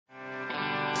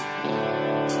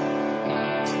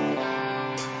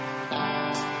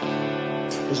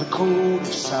There's a code of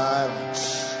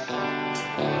silence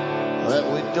that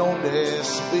we don't dare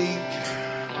speak.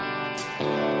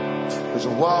 There's a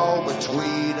wall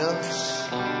between us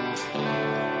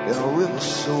and a river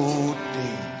so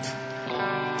deep.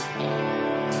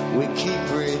 We keep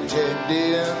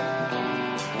pretending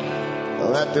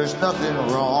that there's nothing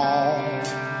wrong.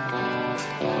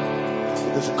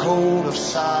 There's a code of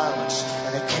silence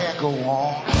and it can't go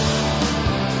on.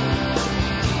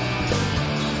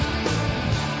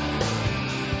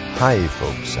 Hi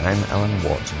folks, I'm Alan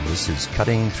Watt and this is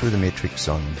Cutting Through the Matrix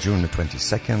on June the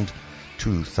 22nd,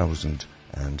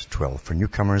 2012. For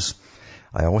newcomers,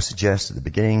 I always suggest at the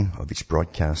beginning of each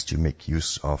broadcast you make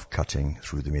use of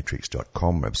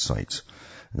cuttingthroughthematrix.com website.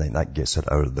 And then that gets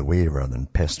it out of the way rather than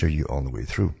pester you all the way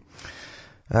through.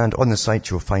 And on the site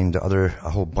you'll find a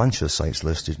whole bunch of sites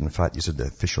listed. In fact, these are the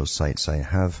official sites I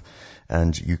have.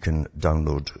 And you can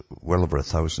download well over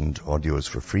 1,000 audios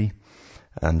for free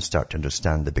and start to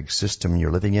understand the big system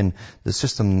you're living in. The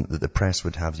system that the press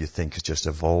would have you think is just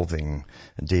evolving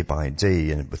day by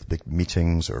day, and with big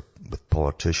meetings or with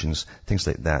politicians, things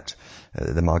like that.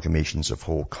 The amalgamations of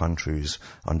whole countries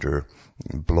under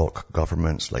bloc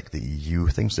governments like the EU,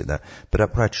 things like that. But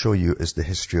what I'd show you is the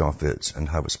history of it and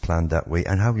how it's planned that way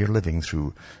and how you're living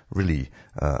through really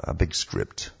a big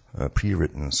script. A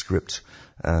pre-written script,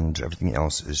 and everything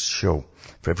else is show.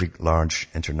 For every large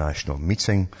international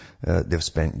meeting, they've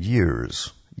spent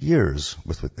years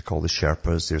with what they call the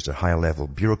Sherpas. There's the high-level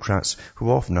bureaucrats who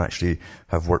often actually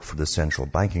have worked for the central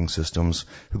banking systems,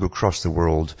 who go across the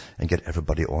world and get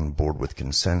everybody on board with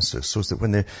consensus. So that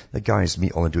when the guys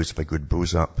meet, all they do is have a good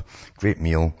booze up, great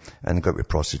meal, and go out with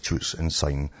prostitutes and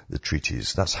sign the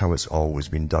treaties. That's how it's always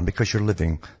been done, because you're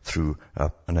living through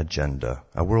an agenda,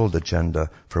 a world agenda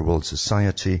for world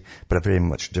society, but a very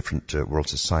much different world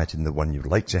society than the one you'd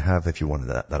like to have if you wanted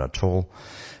that at all.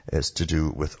 It's to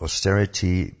do with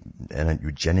austerity and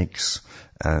eugenics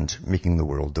and making the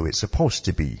world the way it's supposed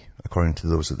to be, according to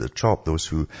those at the top, those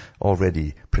who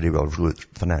already pretty well rule it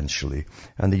financially.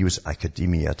 And they use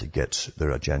academia to get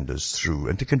their agendas through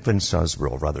and to convince us we're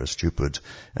all rather stupid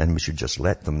and we should just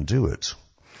let them do it.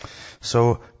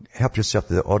 So help yourself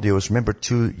to the audios. Remember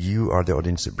too, you are the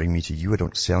audience that bring me to you. I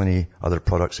don't sell any other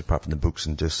products apart from the books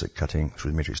and discs at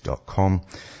cuttingthroughthematrix.com.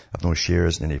 I have no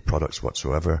shares in any products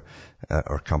whatsoever,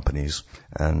 or companies,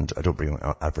 and I don't bring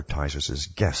advertisers as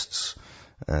guests.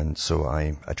 And so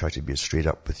I try to be as straight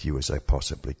up with you as I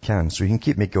possibly can. So you can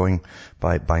keep me going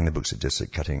by buying the books and discs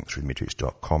at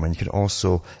cuttingthroughthematrix.com, and you can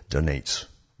also donate.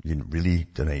 You can really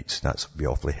donate. That's be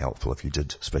awfully helpful if you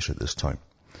did, especially at this time.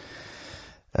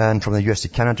 And from the US to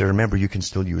Canada, remember you can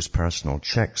still use personal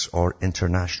checks or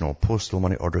international postal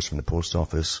money orders from the post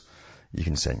office. You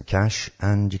can send cash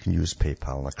and you can use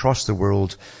PayPal. Across the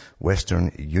world,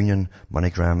 Western Union,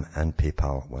 MoneyGram and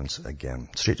PayPal once again.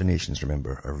 Straight donations,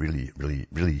 remember, are really, really,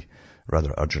 really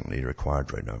rather urgently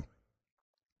required right now.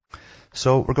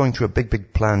 So we're going through a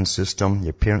big planned system.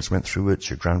 Your parents went through it,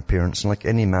 your grandparents, and like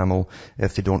any mammal,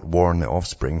 if they don't warn the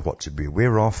offspring what to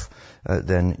beware of,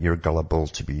 then you're gullible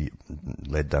to be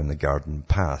led down the garden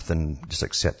path and just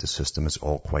accept the system as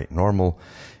all quite normal.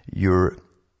 Your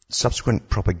subsequent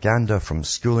propaganda from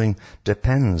schooling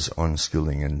depends on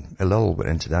schooling, and Ellul went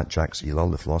into that, Jacques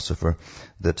Ellul, the philosopher,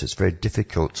 that it's very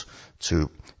difficult to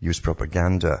use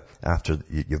propaganda after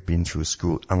you've been through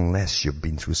school, unless you've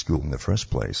been through school in the first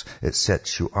place. It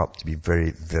sets you up to be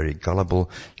very, very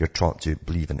gullible. You're taught to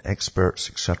believe in experts,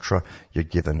 etc. You're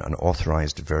given an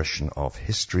authorized version of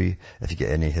history, if you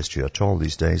get any history at all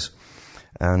these days.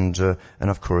 And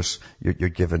of course, you're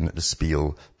given the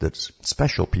spiel that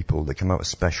special people that come out of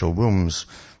special wombs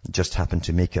just happen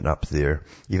to make it up there,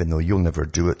 even though you'll never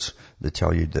do it. They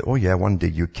tell you that, oh yeah, one day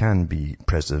you can be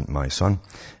president, my son.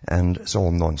 And it's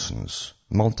all nonsense.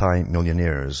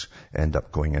 Multi-millionaires end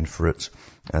up going in for it.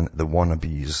 And the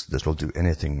wannabes that will do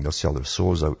anything, they'll sell their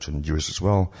souls out, and yours as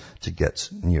well, to get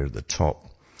near the top.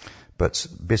 But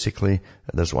basically,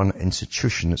 there's one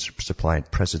institution that's supplied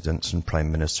presidents and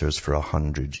prime ministers for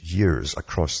 100 years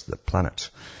across the planet.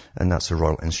 And that's the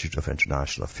Royal Institute of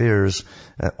International Affairs,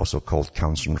 also called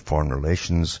Council on Foreign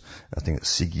Relations. I think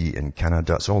it's SIGI in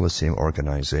Canada. It's all the same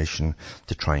organization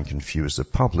to try and confuse the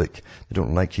public. They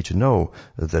don't like you to know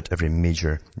that every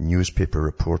major newspaper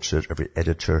reporter, every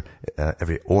editor,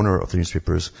 every owner of the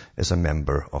newspapers is a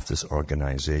member of this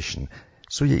organization.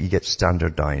 So you get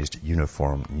standardized,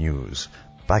 uniform news.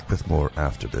 Back with more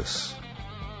after this.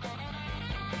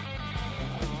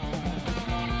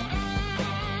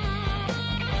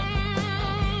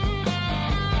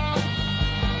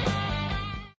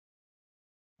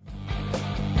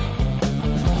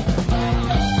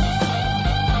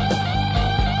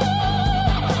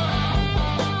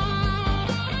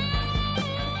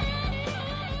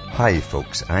 Hi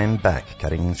folks, I'm back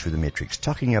cutting through the matrix,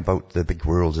 talking about the big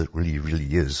world that really, really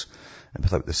is, and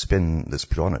without the spin that's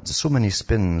put on it. There's so many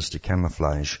spins to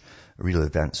camouflage real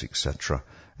events, etc.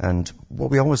 And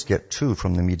what we always get too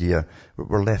from the media,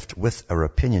 we're left with our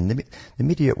opinion. The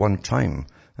media at one time,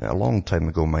 a long time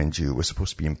ago mind you, was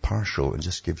supposed to be impartial and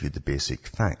just give you the basic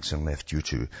facts and left you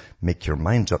to make your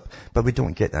mind up. But we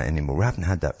don't get that anymore. We haven't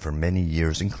had that for many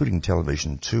years, including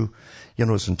television too. You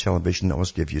notice on television they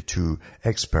always give you two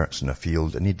experts in a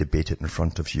field and they debate it in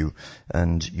front of you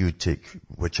and you take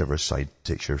whichever side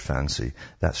takes your fancy.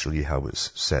 That's really how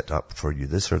it's set up for you.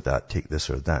 This or that, take this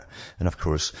or that. And of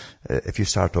course, if you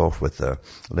start off with a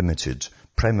limited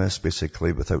premise,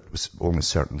 basically, without only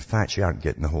certain facts, you aren't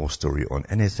getting the whole story on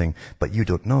anything, but you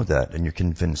don't know that, and you're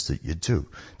convinced that you do.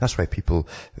 That's why people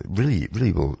really,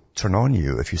 really will turn on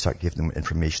you if you start giving them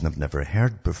information they've never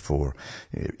heard before,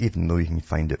 even though you can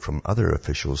find it from other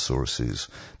official sources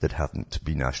that haven't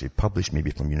been actually published,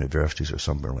 maybe from universities or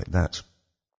somewhere like that.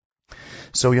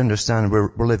 So you understand we're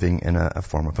living in a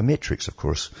form of a matrix, of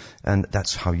course, and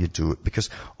that's how you do it, because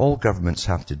all governments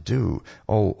have to do,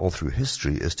 all through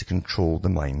history, is to control the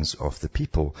minds of the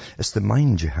people. It's the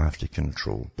mind you have to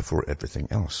control before everything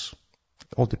else.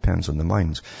 It all depends on the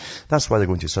mind. That's why they're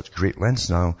going to such great lengths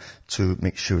now to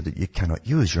make sure that you cannot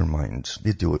use your mind.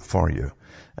 They do it for you.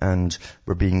 And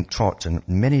we're being taught in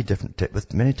many different,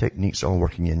 with many techniques all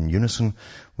working in unison,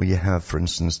 where you have, for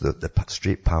instance, the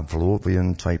straight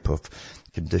Pavlovian type of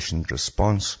conditioned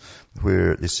response,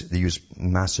 where they use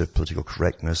massive political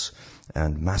correctness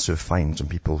and massive fines on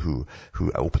people who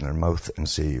open their mouth and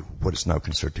say what is now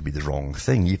considered to be the wrong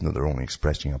thing, even though they're only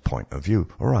expressing a point of view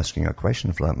or asking a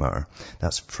question for that matter.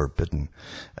 That's forbidden.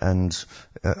 And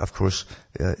of course,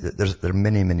 there are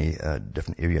many, many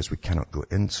different areas we cannot go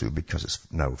into because it's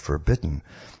now forbidden.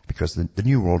 Because the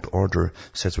New World Order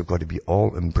says we've got to be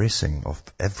all embracing of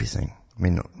everything. I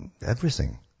mean,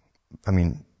 everything.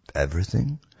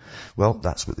 Everything? Well,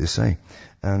 that's what they say.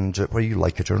 And whether you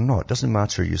like it or not, it doesn't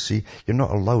matter, you see. You're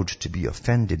not allowed to be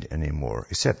offended anymore,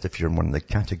 except if you're in one of the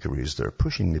categories that are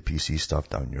pushing the PC stuff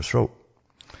down your throat.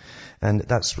 And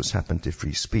that's what's happened to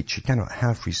free speech. You cannot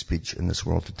have free speech in this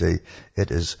world today.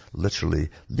 It is literally,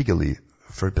 legally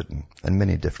forbidden in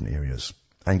many different areas.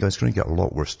 And it's going to get a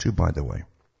lot worse too, by the way.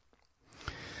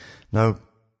 Now,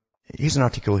 here's an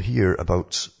article here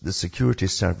about the security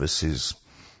services.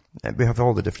 We have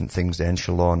all the different things, the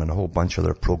Echelon and a whole bunch of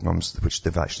other programs which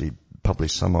they've actually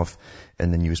published some of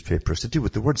in the newspapers to do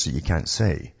with the words that you can't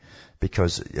say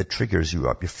because it triggers you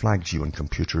up, it flags you on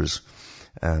computers,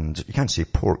 and you can't say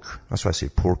pork. That's why I say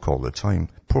pork all the time.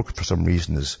 Pork for some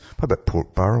reason is, what about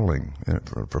pork barreling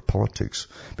for politics?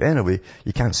 But anyway,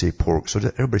 you can't say pork, so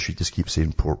everybody should just keep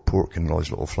saying pork, and all these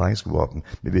little flags go up and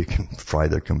maybe you can fry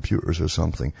their computers or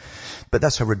something. But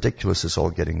that's how ridiculous it's all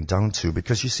getting down to,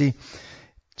 because you see,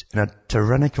 in a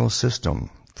tyrannical system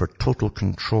for total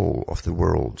control of the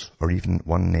world or even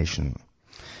one nation,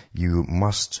 you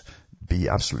must be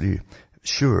absolutely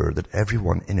sure that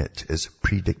everyone in it is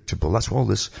predictable. That's what all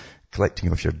this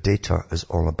collecting of your data is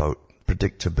all about,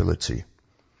 predictability.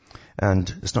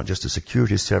 And it's not just the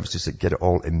security services that get it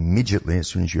all immediately as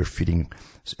soon as you're feeding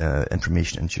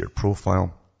information into your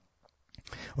profile,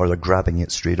 or they're grabbing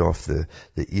it straight off the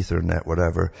Ethernet,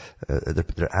 whatever.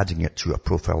 They're adding it to a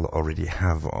profile they already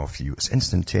have of you. It's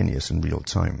instantaneous in real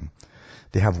time.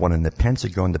 They have one in the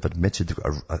Pentagon. They've admitted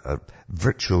a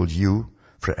virtual you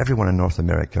for everyone in North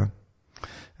America.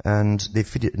 And they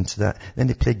feed it into that. Then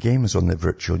they play games on the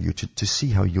virtual you to see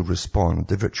how you respond.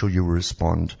 The virtual you will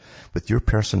respond with your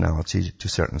personality to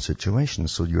certain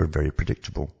situations, so you're very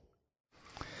predictable.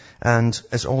 And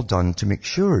it's all done to make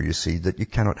sure, you see, that you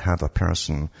cannot have a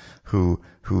person who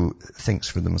thinks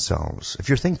for themselves. If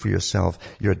you think for yourself,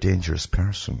 you're a dangerous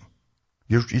person.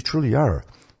 You truly are.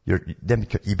 Then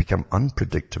you become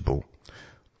unpredictable.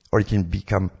 Or you can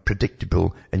become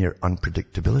predictable in your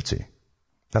unpredictability.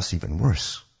 That's even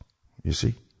worse, you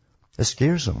see. It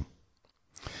scares them.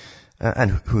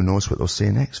 And who knows what they'll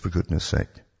say next, for goodness sake.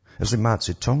 As Mao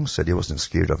Zedong said, he wasn't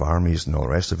scared of armies and all the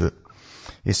rest of it.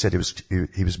 He said he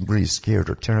was really scared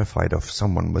or terrified of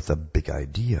someone with a big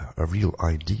idea, a real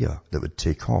idea that would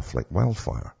take off like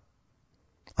wildfire.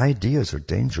 Ideas are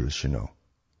dangerous, you know.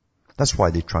 That's why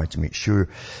they try to make sure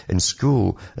in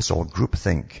school it's all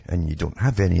groupthink and you don't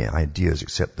have any ideas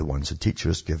except the ones the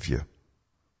teachers give you.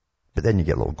 But then you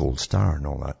get a little gold star and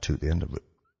all that too at the end of it.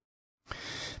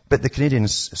 But the Canadian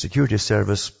Security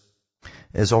Service,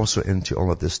 is also into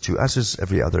all of this too, as is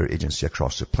every other agency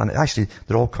across the planet. Actually,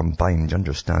 they're all combined, you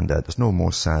understand that. There's no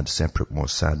Mossad separate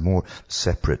Mossad, more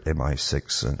separate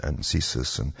MI6 and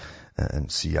CSIS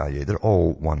and CIA. They're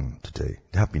all one today.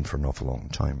 They have been for an awful long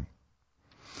time.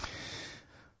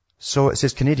 So it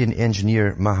says Canadian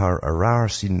engineer Maher Arar,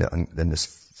 seen in this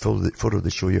photo they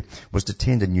show you, was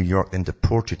detained in New York and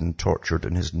deported and tortured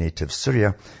in his native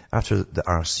Syria after the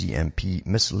RCMP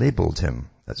mislabeled him.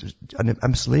 That's a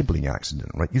mislabeling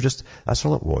accident, right? That's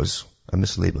all it was, a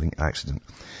mislabeling accident.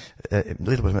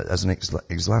 Labeled him as an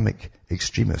Islamic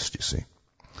extremist, you see.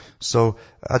 So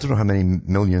I don't know how many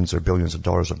millions or billions of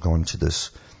dollars have gone to this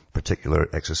particular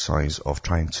exercise of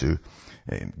trying to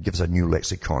give us a new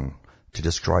lexicon to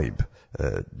describe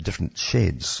different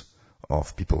shades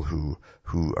of people who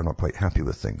are not quite happy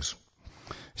with things.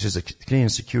 It says the Canadian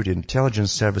Security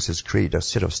Intelligence Services created a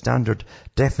set of standard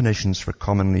definitions for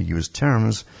commonly used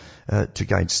terms to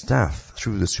guide staff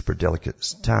through the super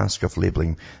delicate task of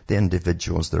labeling the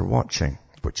individuals they're watching,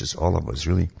 which is all of us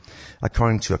really.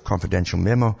 According to a confidential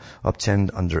memo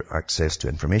obtained under access to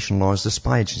information laws, the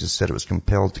spy agency said it was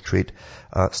compelled to create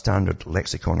a standard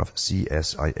lexicon of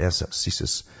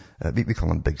CSIS, we call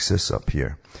them Big Sis up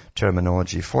here,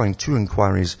 terminology, following 2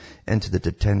 inquiries into the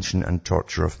detention and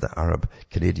torture of the Arab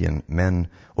Canadian men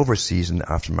overseas in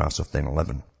the aftermath of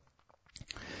 9/11.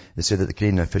 They said that the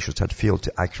Canadian officials had failed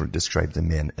to accurately describe the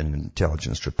men in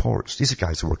intelligence reports. These are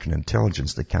guys who work in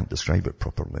intelligence, they can't describe it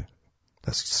properly.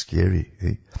 That's scary,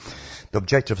 eh? The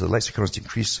objective of the lexicon is to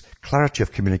increase clarity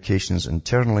of communications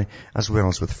internally as well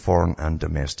as with foreign and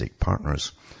domestic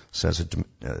partners, says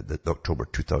the October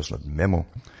 2000 memo.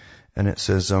 And it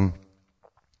says,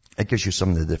 it gives you some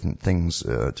of the different things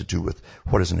to do with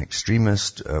what is an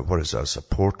extremist, what is a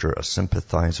supporter, a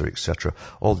sympathizer, etc.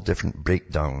 All the different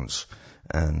breakdowns.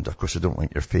 And of course, they don't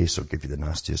like your face, they'll give you the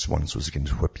nastiest ones so they can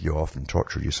whip you off and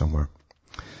torture you somewhere.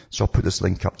 So I'll put this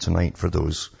link up tonight for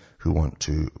those who want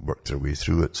to work their way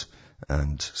through it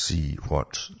and see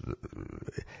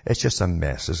it's just a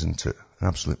mess, isn't it? An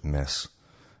absolute mess.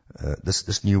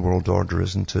 This new world order,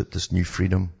 isn't it? This new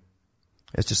freedom.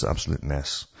 It's just an absolute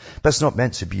mess. But it's not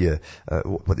meant to be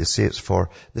what they say it's for.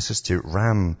 This is to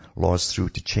ram laws through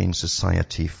to change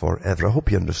society forever. I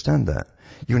hope you understand that.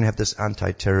 You're going to have this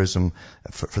anti-terrorism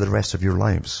for the rest of your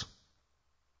lives.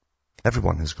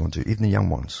 Everyone is going to, even the young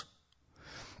ones.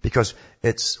 Because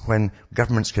it's when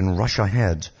governments can rush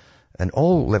ahead, and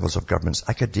all levels of governments,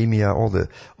 academia, all the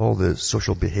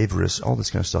social behaviorists, all this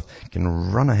kind of stuff,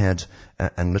 can run ahead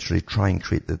and literally try and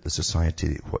create the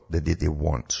society what they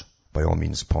want by all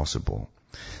means possible.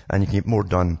 And you can get more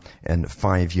done in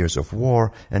 5 years of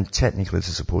war, and technically this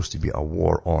is supposed to be a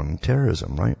war on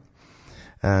terrorism, right?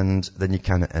 And then you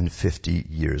can in 50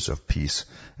 years of peace.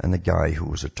 And the guy who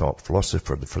was a top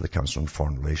philosopher for the Council on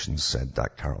Foreign Relations said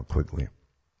that, Carol Quigley.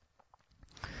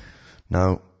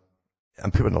 Now,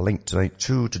 I'm putting a link tonight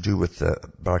too to do with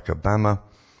Barack Obama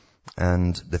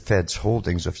and the Fed's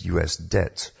holdings of U.S.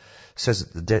 debt. It says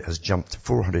that the debt has jumped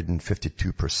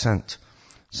 452%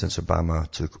 since Obama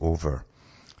took over.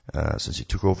 Since he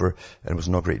took over and was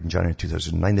inaugurated in January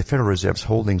 2009, the Federal Reserve's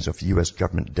holdings of U.S.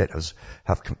 government debt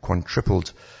have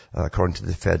quadrupled, according to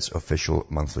the Fed's official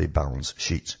monthly balance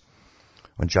sheet.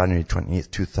 On January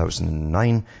 28,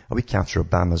 2009, a week after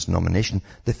Obama's nomination,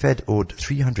 the Fed owed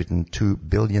 $302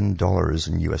 billion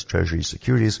in U.S. Treasury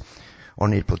securities.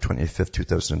 On April 25,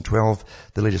 2012,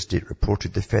 the latest date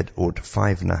reported the Fed owed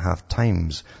 5.5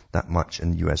 times that much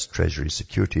in U.S. Treasury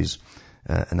securities,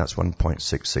 and that's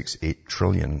 $1.668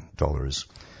 trillion.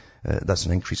 That's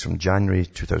an increase from January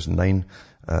 2009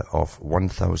 of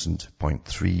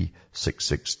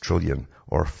 $1,000.366 trillion,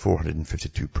 or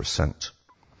 452%.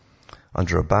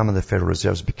 Under Obama, the Federal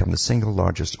Reserve has become the single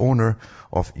largest owner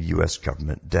of U.S.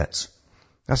 government debts.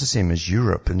 That's the same as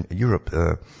Europe. In Europe,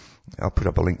 I'll put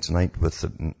up a link tonight with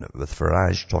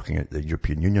Farage talking at the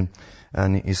European Union,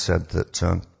 and he said that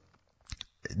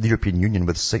the European Union,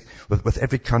 with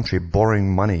every country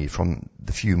borrowing money from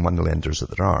the few moneylenders that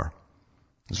there are,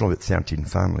 there's only about 13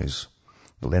 families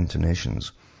that lend to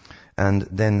nations, and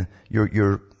then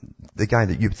the guy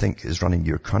that you think is running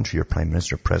your country, your Prime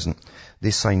Minister, President, they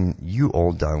sign you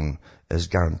all down as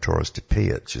guarantors to pay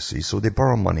it, you see. So they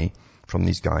borrow money from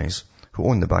these guys, who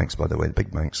own the banks, by the way, the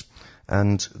big banks,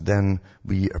 and then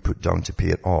we are put down to pay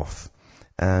it off.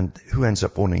 And who ends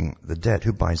up owning the debt?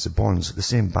 Who buys the bonds? The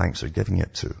same banks are giving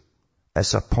it to.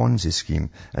 It's a Ponzi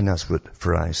scheme, and that's what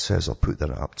Farage says. I'll put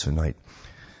that up tonight.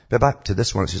 But back to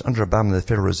this one, it says, under Obama, the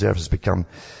Federal Reserve has become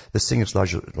the single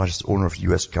largest owner of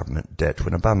U.S. government debt.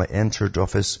 When Obama entered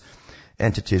office,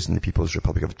 entities in the People's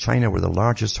Republic of China were the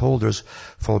largest holders,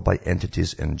 followed by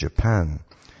entities in Japan.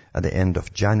 At the end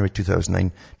of January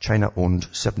 2009, China owned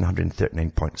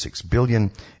 $739.6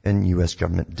 billion in US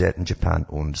government debt and Japan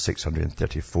owned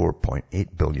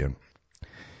 $634.8 billion.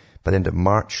 By the end of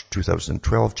March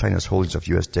 2012, China's holdings of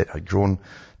US debt had grown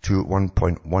to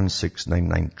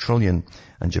 $1.1699 trillion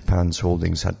and Japan's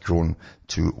holdings had grown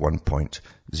to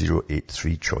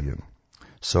 $1.083 trillion.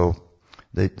 So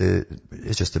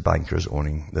it's just the bankers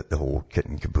owning the whole kit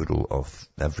and caboodle of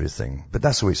everything. But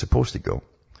that's the way it's supposed to go.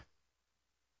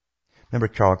 Remember,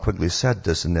 Carl Quigley said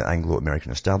this in the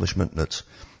Anglo-American establishment, that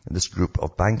this group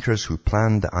of bankers who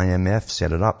planned the IMF,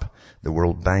 set it up, the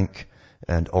World Bank,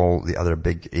 and all the other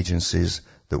big agencies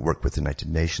that work with the United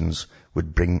Nations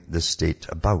would bring this state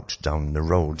about down the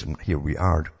road. And here we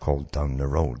are, called down the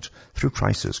road, through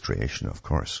crisis creation, of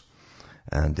course.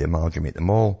 And they amalgamate them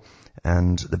all,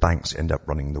 and the banks end up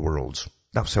running the world.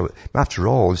 That's how, after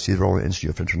all, you see, the Royal Institute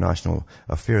of International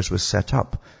Affairs was set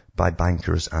up by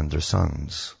bankers and their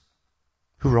sons,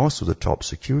 who were also the top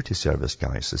security service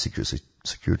guys, the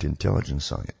security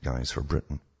intelligence guys for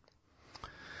Britain.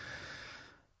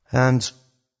 And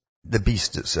the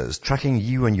beast, it says, tracking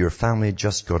you and your family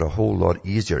just got a whole lot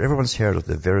easier. Everyone's heard of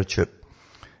the Verichip,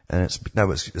 and it's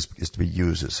to be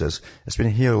used. It says it's been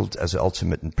hailed as the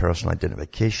ultimate in personal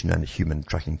identification and human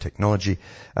tracking technology,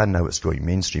 and now it's going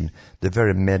mainstream. The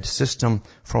VeriMed system,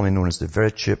 formerly known as the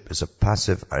Verichip, is a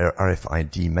passive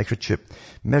RFID microchip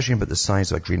measuring about the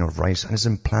size of a grain of rice and is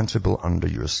implantable under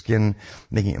your skin,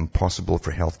 making it impossible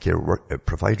for healthcare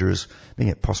providers,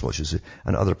 making it possible,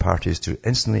 and other parties to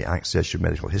instantly access your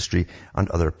medical history and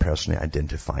other personally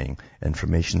identifying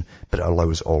information, but it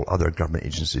allows all other government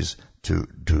agencies to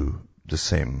do the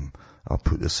same. I'll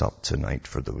put this up tonight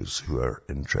for those who are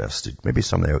interested. Maybe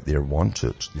somebody out there want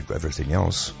it. You've got everything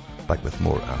else. Back with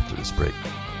more after this break.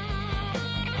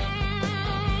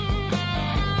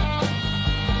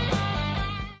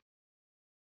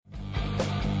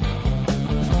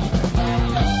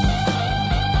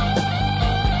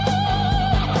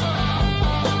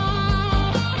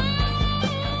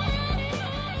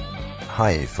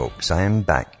 Hi folks, I am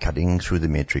back cutting through the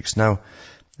matrix. Now,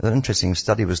 an interesting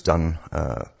study was done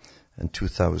in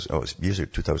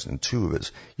 2002. It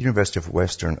was University of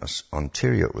Western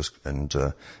Ontario. It was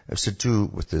to do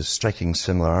with the striking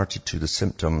similarity to the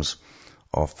symptoms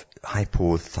of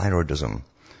hypothyroidism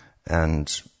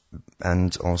and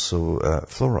also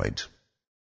fluoride.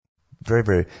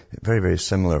 Very, very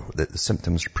similar. The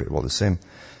symptoms are pretty well the same,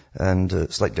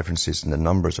 and slight differences in the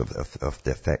numbers of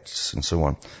the effects and so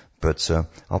on. But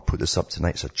I'll put this up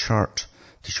tonight. It's a chart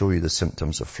to show you the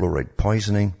symptoms of fluoride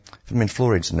poisoning. I mean,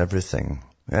 fluoride's in everything,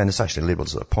 and it's actually labeled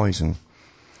as a poison.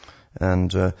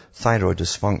 And thyroid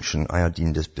dysfunction,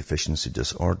 iodine deficiency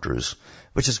disorders,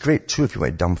 which is great too if you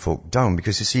want to dumb folk down,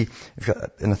 because you see, if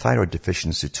you're in a thyroid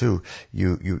deficiency too,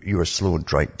 you are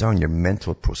slowed right down. Your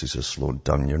mental process is slowed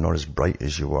down. You're not as bright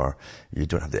as you are. You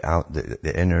don't have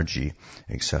the energy,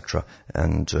 etc.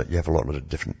 And you have a lot of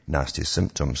different nasty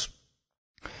symptoms.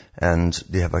 And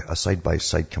they have a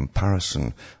side-by-side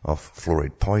comparison of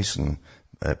fluoride poisoning,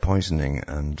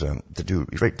 and to do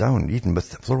right down, even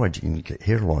with fluoride, you can get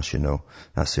hair loss,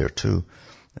 that's there too,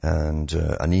 and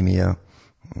anemia,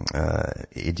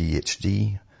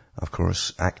 ADHD, of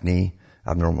course, acne,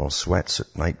 abnormal sweats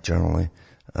at night generally,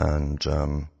 and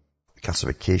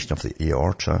calcification of the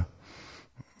aorta,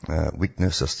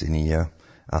 weakness, asthenia,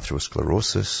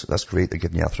 atherosclerosis. That's great. They're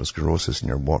giving you atherosclerosis in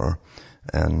your water,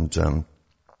 and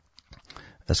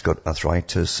it's got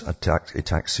arthritis,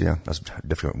 ataxia, that's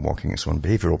difficult walking and so on,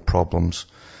 behavioral problems,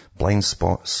 blind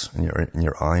spots in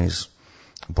your eyes,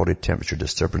 body temperature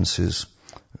disturbances,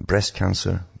 breast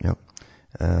cancer,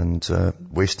 and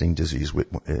wasting disease,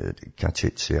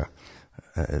 cachexia,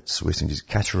 it's wasting disease,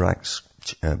 cataracts,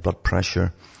 blood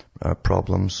pressure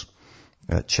problems,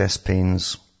 chest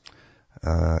pains,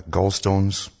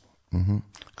 gallstones,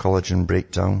 collagen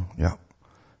breakdown,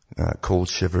 cold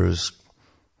shivers,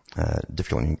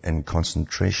 difficulty in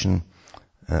concentration,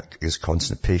 is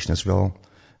constipation as well,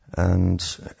 and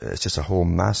it's just a whole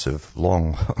massive,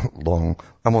 long,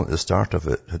 I'm only at the start of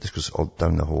it. This goes all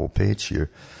down the whole page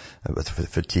here, with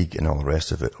fatigue and all the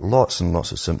rest of it. Lots and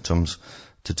lots of symptoms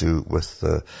to do with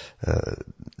the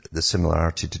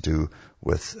similarity to do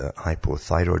with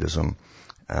hypothyroidism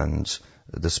and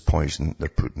this poison they're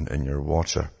putting in your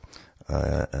water,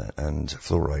 and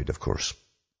fluoride, of course.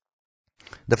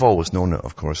 They've always known it,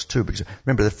 of course, too, because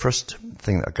remember, the first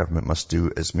thing that a government must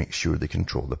do is make sure they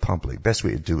control the public. Best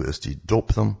way to do it is to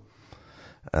dope them.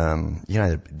 You can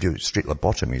either do straight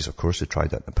lobotomies, of course, they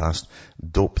tried that in the past,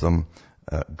 dope them,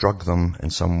 drug them in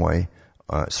some way,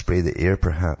 spray the air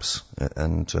perhaps,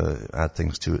 and add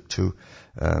things to it too.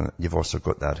 You've also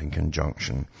got that in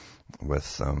conjunction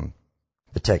with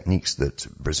the techniques that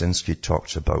Brzezinski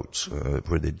talked about,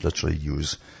 where they literally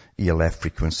use ELF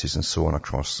frequencies and so on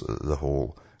across the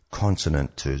whole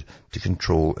continent to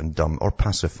control and dumb or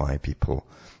pacify people.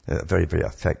 A very, very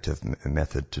effective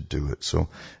method to do it. So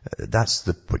that's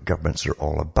what governments are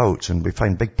all about. And we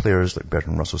find big players, like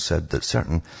Bertrand Russell said, that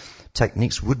certain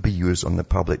techniques would be used on the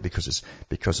public because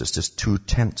it's just too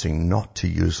tempting not to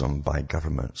use them by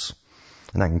governments.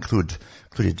 And that included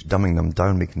dumbing them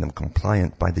down, making them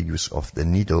compliant by the use of the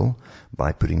needle,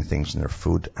 by putting things in their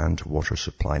food and water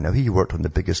supply. Now, he worked on the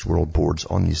biggest world boards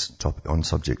on these on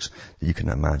subjects that you can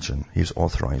imagine. He was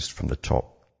authorized from the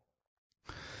top.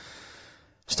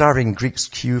 Starving Greeks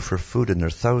queue for food in their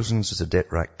thousands as the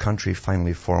debt-racked country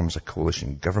finally forms a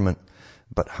coalition government.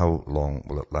 But how long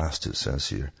will it last, it says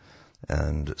here.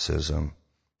 And it says,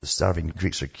 the starving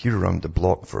Greeks are queued around the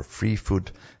block for free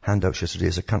food handouts yesterday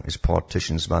as the country's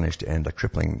politicians managed to end a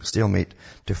crippling stalemate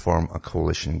to form a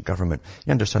coalition government.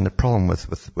 You understand the problem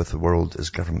with the world is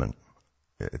government,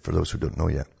 for those who don't know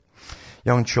yet.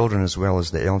 Young children as well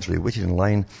as the elderly waited in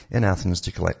line in Athens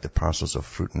to collect the parcels of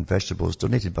fruit and vegetables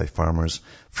donated by farmers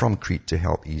from Crete to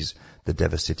help ease the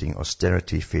devastating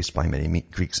austerity faced by many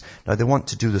Greeks. Now, they want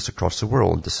to do this across the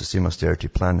world, the same austerity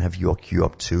plan, have you all queue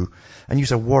up to, and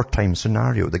use a wartime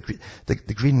scenario.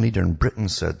 The Green leader in Britain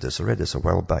said this. I read this a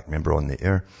while back, remember, on the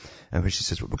air, and when she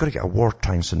says, we've got to get a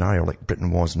wartime scenario like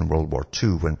Britain was in World War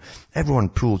II, when everyone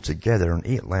pulled together and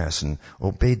ate less and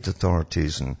obeyed the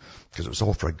authorities, and because it was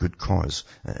all for a good cause.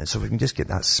 And so we can just get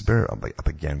that spirit up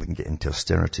again, we can get into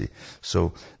austerity.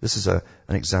 So this is an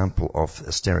example of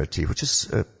austerity, which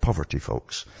is poverty,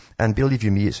 folks. And believe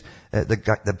you me, it's,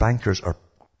 the bankers are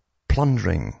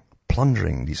plundering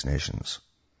these nations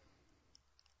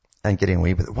and getting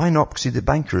away with it. Why not? Because see, the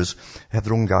bankers have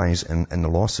their own guys in the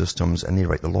law systems, and they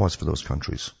write the laws for those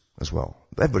countries as well.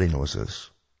 Everybody knows this.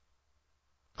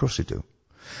 Of course they do.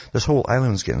 This whole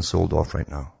island's getting sold off right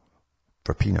now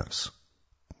for peanuts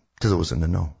to those in the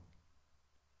know.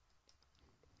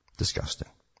 Disgusting.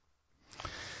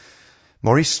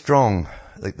 Maurice Strong,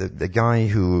 the guy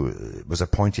who was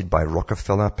appointed by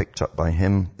Rockefeller, picked up by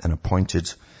him and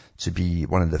appointed to be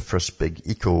one of the first big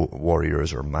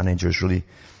eco-warriors or managers, really.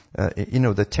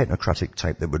 The technocratic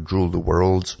type that would rule the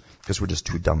world because we're just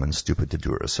too dumb and stupid to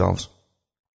do it ourselves.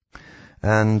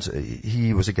 And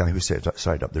he was a guy who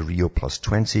started up the Rio Plus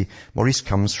 20. Maurice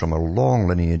comes from a long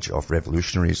lineage of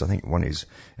revolutionaries. I think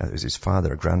his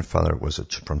father or grandfather was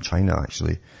from China,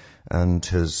 actually. And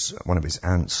one of his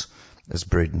aunts is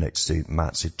buried next to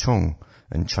Mao Zedong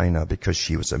in China because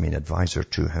she was a main advisor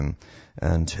to him.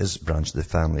 And his branch of the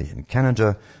family in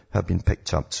Canada have been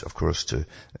picked up, of course, to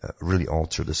really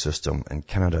alter the system in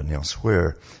Canada and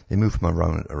elsewhere. They move him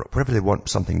around. Wherever they want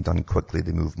something done quickly,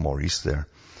 they move Maurice there.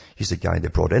 He's the guy they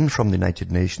brought in from the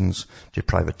United Nations to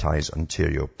privatize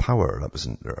Ontario Power. That was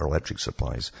our electric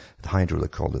supplies. The Hydro, they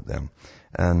called it then.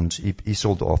 And he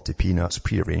sold it off to peanuts,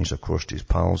 prearranged, of course, to his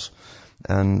pals.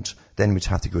 And then we'd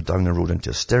have to go down the road into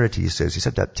austerity, he says. He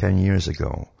said that 10 years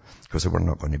ago, because they were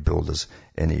not going to build us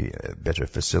any better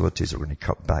facilities. They were going to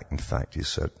cut back, in fact, he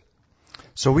said.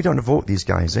 So we don't vote these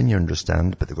guys in, you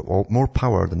understand, but they've got more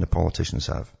power than the politicians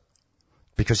have.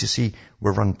 Because, you see,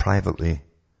 we're run privately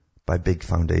by big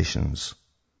foundations.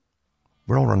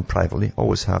 We're all run privately,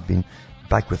 always have been.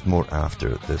 Back with more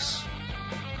after this.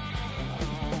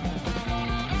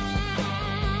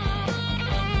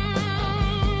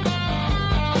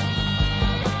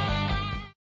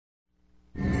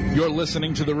 You're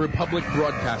listening to the Republic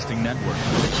Broadcasting Network,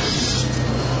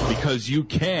 because you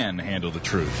can handle the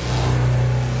truth.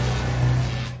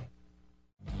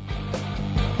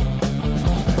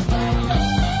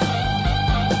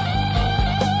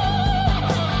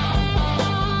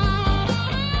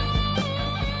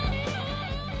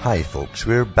 Hi folks,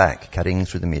 we're back cutting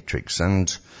through the matrix,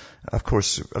 and of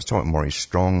course I was talking to Maurice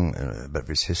Strong, a bit of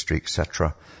his history,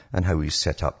 etc., and how he's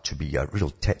set up to be a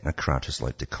real technocrat, as I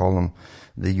like to call him.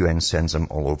 The UN sends him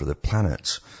all over the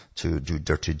planet to do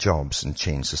dirty jobs and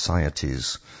change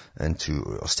societies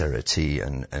into austerity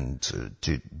and to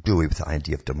do away with the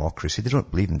idea of democracy. They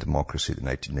don't believe in democracy at the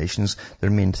United Nations. Their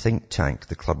main think tank,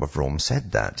 the Club of Rome,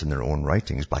 said that in their own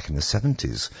writings back in the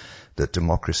 70s, that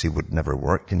democracy would never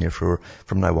work, and therefore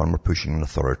from now on we're pushing an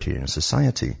authoritarian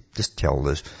society. Just tell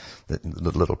the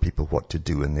little people what to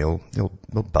do and they'll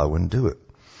bow and do it.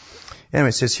 Anyway,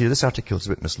 it says here, this article is a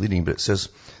bit misleading, but it says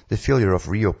the failure of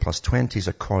Rio +20 is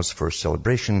a cause for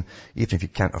celebration, even if you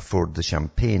can't afford the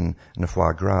champagne and the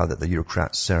foie gras that the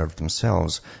Eurocrats served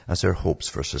themselves, as their hopes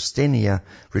for Sustainia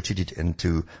retreated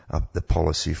into the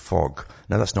policy fog.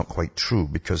 Now, that's not quite true,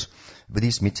 because with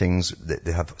these meetings,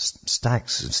 they have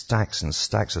stacks and stacks and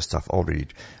stacks of stuff already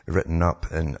written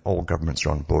up, and all governments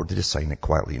are on board. They just sign it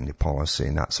quietly in the policy,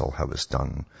 and that's all how it's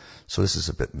done. So this is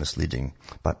a bit misleading,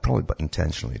 but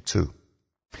intentionally too.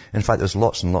 In fact, there's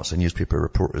lots and lots of newspaper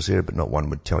reporters here, but not one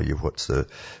would tell you what the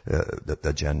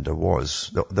agenda was.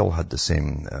 They all had the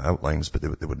same outlines, but they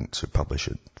wouldn't publish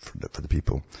it for the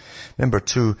people. Number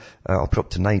two, I'll put up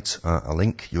tonight a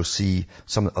link. You'll see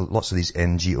lots of these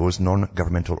NGOs,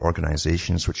 non-governmental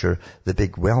organizations, which are the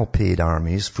big well-paid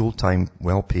armies, full-time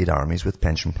well-paid armies with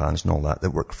pension plans and all that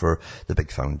work for the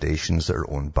big foundations that are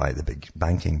owned by the big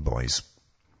banking boys.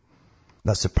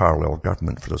 That's a parallel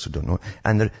government, for those who don't know.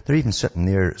 And they're even sitting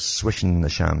there swishing the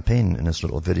champagne in this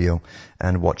little video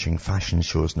and watching fashion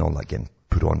shows and all that getting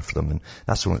put on for them. And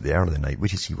that's only at the early of the night. Wait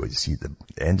till you see the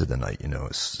end of the night,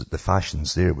 It's the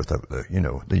fashion's there without the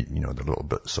little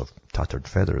bits of tattered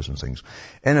feathers and things.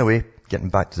 Anyway, getting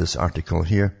back to this article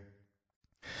here.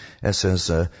 It says,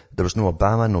 there was no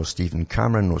Obama, no Stephen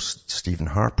Cameron, no Stephen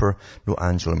Harper, no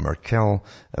Angela Merkel.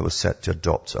 It was set to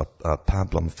adopt a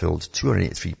pablum-filled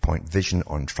 283-point vision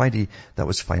on Friday that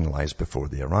was finalized before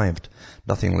they arrived.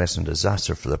 Nothing less than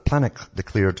disaster for the planet,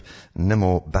 declared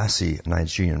Nimo Bassi, a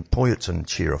Nigerian poet and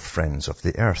chair of Friends of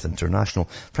the Earth International.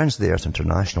 Friends of the Earth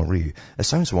International, really, it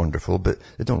sounds wonderful, but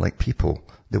they don't like people.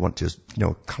 They want to,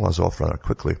 cull us off rather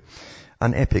quickly.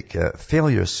 An epic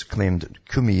failures, claimed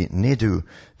Kumi Naidu,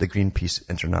 the Greenpeace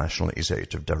International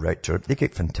Executive Director. They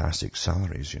get fantastic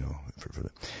salaries, for the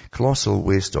colossal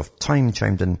waste of time,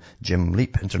 chimed in Jim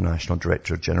Leap, International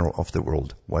Director General of the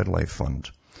World Wildlife Fund.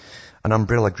 An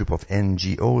umbrella group of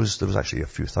NGOs, there was actually a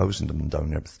few thousand of them down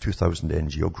there, 2,000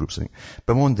 NGO groups, I think,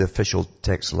 bemoaned the official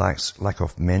text lack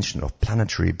of mention of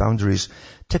planetary boundaries,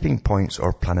 tipping points,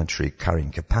 or planetary carrying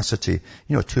capacity.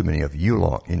 Too many of you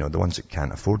lot, the ones that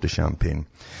can't afford the champagne.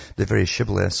 The very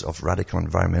shibboleths of radical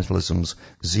environmentalism's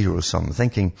zero-sum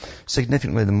thinking.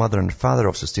 Significantly, the mother and father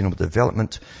of sustainable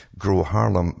development, Gro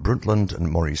Harlem Brundtland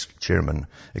and Maurice Chairman,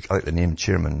 out the name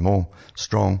Chairman Mo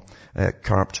Strong,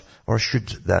 carped, or should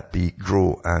that be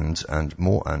Gro and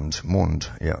Mo and moaned,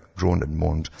 groaned and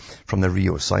moaned, from the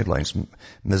Rio sidelines.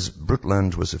 Ms.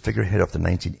 Brundtland was the figurehead of the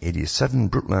 1987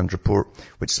 Brundtland Report,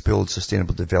 which spilled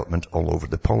sustainable development all over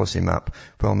the policy map,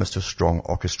 while Mr. Strong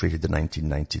orchestrated the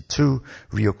 1992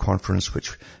 Rio conference,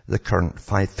 which the current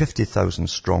 50,000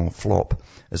 strong flop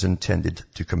is intended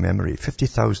to commemorate.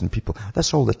 50,000 people.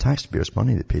 That's all the taxpayers'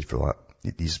 money they paid for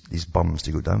that. These bums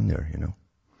to go down there,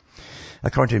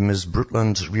 According to Ms.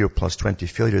 Brundtland, Rio +20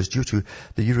 failure is due to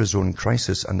the Eurozone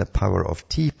crisis and the power of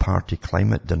Tea Party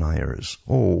climate deniers.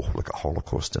 Oh, like a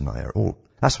Holocaust denier. Oh,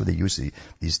 that's why they use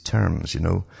these terms,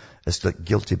 It's like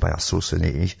guilty by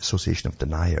association of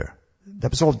denier.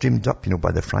 That was all dreamed up,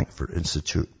 by the Frankfurt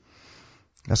Institute.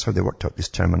 That's how they worked out this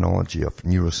terminology of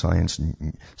neuroscience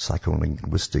and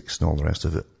psycholinguistics and all the rest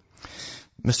of it.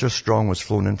 Mr. Strong was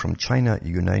flown in from China,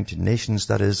 United Nations,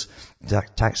 that is,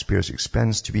 taxpayers'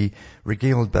 expense, to be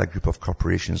regaled by a group of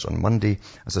corporations on Monday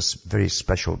as a very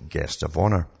special guest of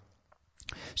honor.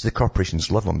 So the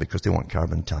corporations love him because they want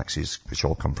carbon taxes, which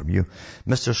all come from you.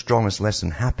 Mr. Strong is less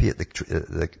than happy at the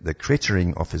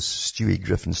cratering of his Stewie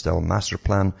Griffin-style master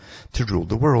plan to rule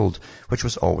the world, which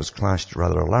was always clashed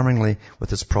rather alarmingly with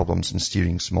his problems in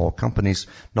steering small companies,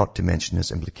 not to mention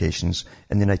his implications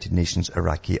in the United Nations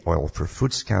Iraqi oil for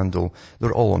food scandal.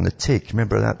 They're all on the take.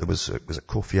 Remember that? There was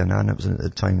Kofi Annan, it was at the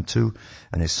time too,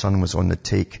 and his son was on the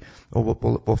take. Oh,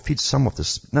 we'll feed some of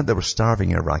this. Now they were starving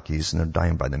Iraqis and they're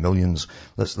dying by the millions.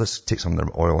 Let's take some of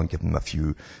their oil and give them a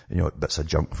few, bits of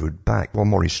junk food back. Well,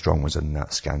 Maurice Strong was in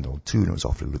that scandal too, and it was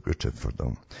awfully lucrative for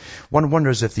them. One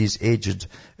wonders if these aged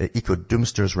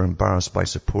eco-doomsters were embarrassed by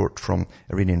support from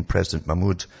Iranian President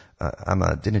Mahmoud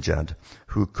Ahmadinejad,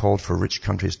 who called for rich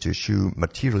countries to eschew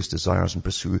materialist desires and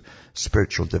pursue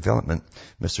spiritual development.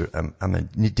 Mr.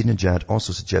 Ahmadinejad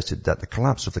also suggested that the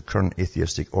collapse of the current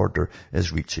atheistic order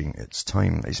is reaching its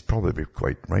time. He's probably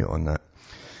quite right on that.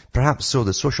 Perhaps so,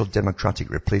 the social democratic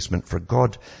replacement for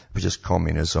God, which is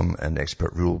communism and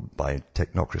expert rule by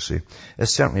technocracy, is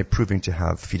certainly proving to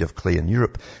have feet of clay in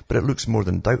Europe, but it looks more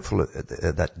than doubtful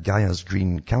that Gaia's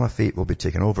green caliphate will be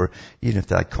taken over, even if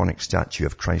the iconic statue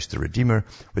of Christ the Redeemer,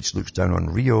 which looks down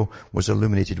on Rio, was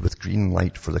illuminated with green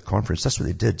light for the conference. That's what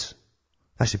they did.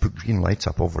 Actually put green lights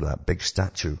up over that big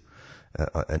statue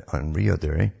on Rio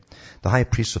there, eh? The high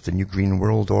priest of the new green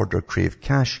world order crave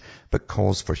cash, but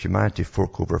calls for humanity to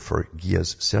fork over for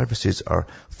Gaia's services are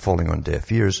falling on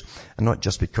deaf ears, and not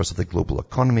just because of the global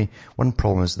economy. One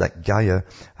problem is that Gaia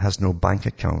has no bank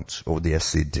account. Oh,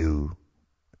 yes, they do.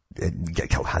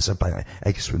 It has a bank.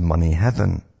 I guess with Money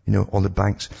Heaven. You know, all the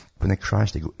banks, when they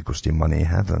crash, it goes to Money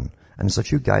Heaven. And there's a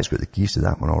few guys got the keys to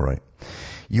that one, all right.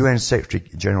 UN Secretary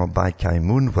General Ban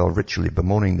Ki-moon, while ritually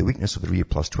bemoaning the weakness of the Rio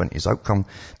Plus 20's outcome,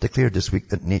 declared this week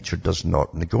that nature does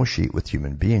not negotiate with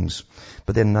human beings.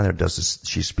 But then neither does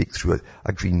she speak through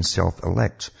a green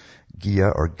self-elect.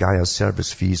 Gaia's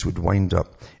service fees would wind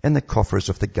up in the coffers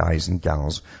of the guys and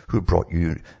gals who brought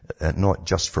you not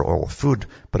just for all food,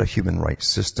 but a human rights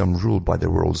system ruled by the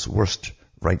world's worst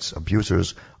rights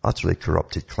abusers, utterly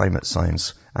corrupted climate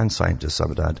science and scientists, I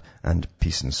would add, and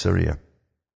peace in Syria.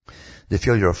 The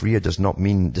failure of RIA does not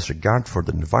mean disregard for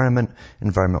the environment.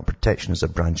 Environmental protection is a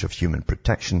branch of human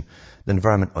protection. The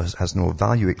environment has no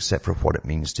value except for what it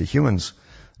means to humans.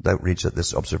 The outrage that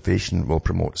this observation will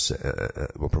promote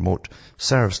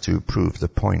serves to prove the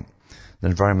point. The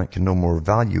environment can no more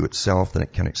value itself than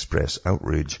it can express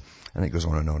outrage. And it goes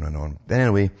on and on and on. But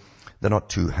anyway, they're not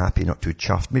too happy, not too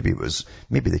chuffed.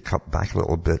 Maybe they cut back a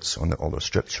little bit on all the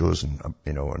strip shows and,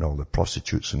 and all the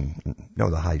prostitutes and,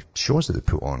 the high shows that they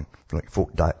put on. Like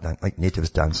like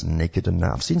natives dancing naked and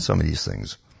that. I've seen some of these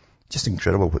things. Just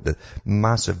incredible what the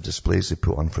massive displays they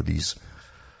put on for these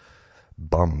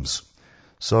bums.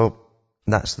 So,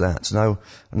 that's that. Now,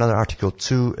 another article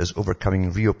too is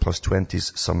overcoming Rio Plus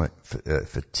 20's summit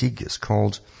fatigue, it's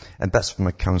called. And that's from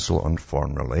a Council on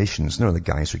Foreign Relations. The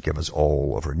guys who give us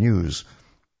all of our news.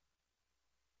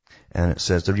 And it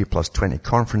says the Rio Plus 20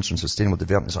 Conference on Sustainable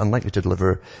Development is unlikely to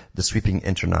deliver the sweeping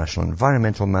international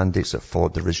environmental mandates that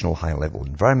followed the original high-level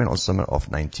environmental summit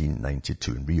of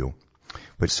 1992 in Rio,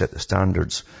 which set the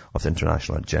standards of the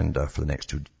international agenda for the next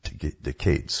 2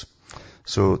 decades.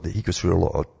 So he goes through a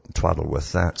lot of twaddle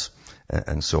with that,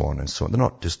 and so on and so on. They're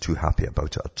not just too happy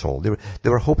about it at all. They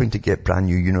were hoping to get brand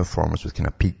new uniforms with kind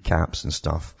of peak caps and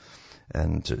stuff,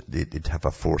 and they'd have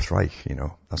a Fourth Reich,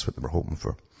 That's what they were hoping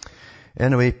for.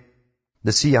 Anyway,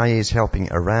 the CIA is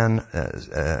helping Iran,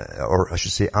 or I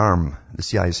should say ARM. The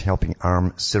CIA is helping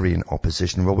arm Syrian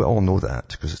opposition. Well, we all know that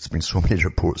because it's been so many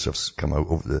reports have come out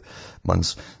over the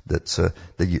months that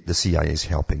the CIA is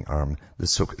helping arm the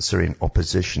Syrian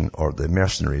opposition or the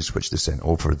mercenaries which they sent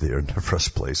over there in the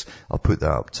first place. I'll put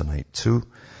that up tonight too.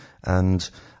 And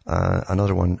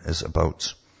another one is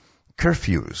about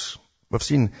curfews. We've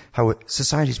seen how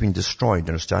society's been destroyed,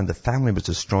 you understand? The family was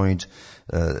destroyed,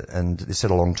 and they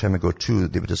said a long time ago too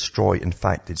that they would destroy, in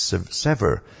fact, they'd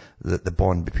sever the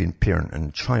bond between parent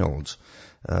and child.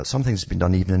 Something that's been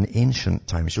done even in ancient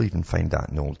times. You'll even find that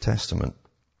in the Old Testament,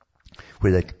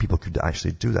 where people could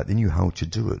actually do that. They knew how to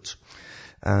do it.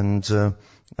 And,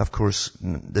 of course,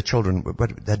 the children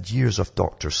had years of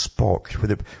Dr. Spock,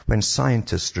 when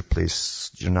scientists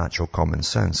replaced your natural common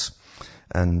sense.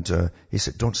 And he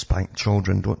said, don't spank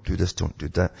children, don't do this, don't do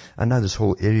that. And now there's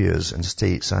whole areas in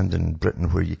States and in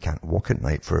Britain where you can't walk at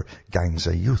night for gangs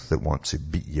of youth that want to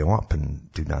beat you up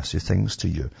and do nasty things to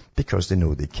you because they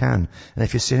know they can. And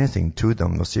if you say anything to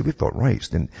them, they'll say, we've got rights.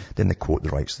 Then they quote the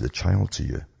rights of the child to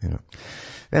you,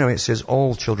 Anyway, it says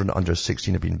all children under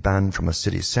 16 have been banned from a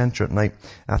city centre at night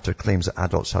after claims that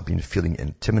adults have been feeling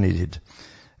intimidated.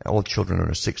 All children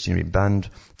under 16 are banned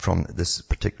from this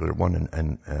particular one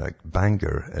in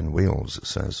Bangor in Wales, it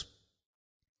says.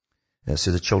 It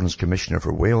says the Children's Commissioner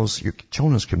for Wales,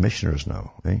 Children's Commissioners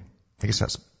now, eh? I guess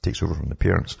that takes over from the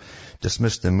parents,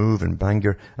 dismissed the move in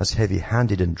Bangor as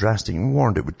heavy-handed and drastic and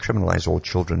warned it would criminalise all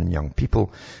children and young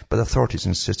people, but authorities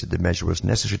insisted the measure was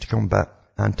necessary to combat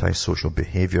antisocial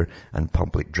behaviour and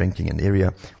public drinking in the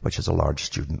area, which has a large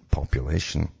student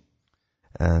population.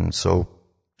 And so,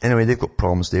 anyway, they've got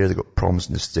problems there, they've got problems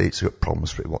in the States, they've got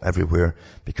problems everywhere,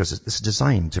 because it's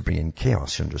designed to bring in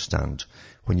chaos, you understand.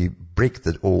 When you break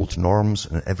the old norms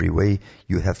in every way,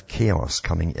 you have chaos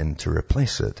coming in to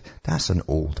replace it. That's an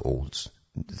old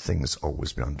thing that's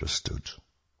always been understood.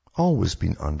 Always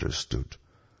been understood.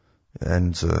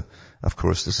 And, of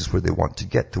course, this is where they want to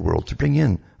get the world to bring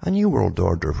in a new world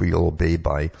order where you'll obey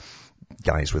by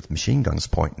guys with machine guns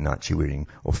pointing at you wearing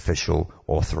official,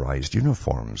 authorized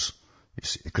uniforms. You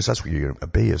see, because that's what you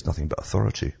obey is nothing but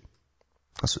authority.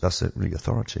 That's it, really,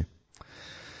 authority.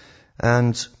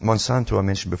 And Monsanto, I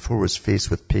mentioned before, was faced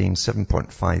with paying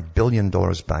 $7.5 billion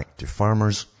back to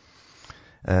farmers,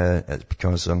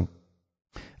 because,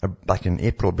 back in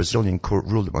April, a Brazilian court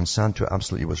ruled that Monsanto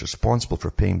absolutely was responsible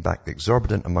for paying back the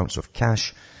exorbitant amounts of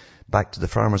cash back to the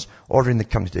farmers, ordering the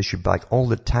company to issue back all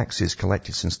the taxes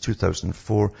collected since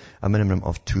 2004, a minimum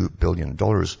of $2 billion.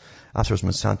 After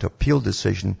Monsanto appealed the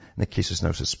decision, and the case is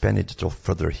now suspended until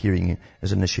further hearing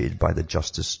is initiated by the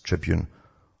Justice Tribune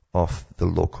of the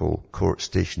local court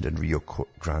stationed in Rio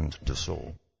Grande do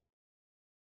Sul.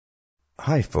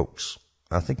 Hi folks,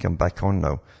 I think I'm back on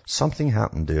now. Something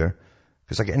happened there,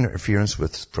 because I get interference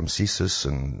from CSIS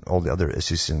and all the other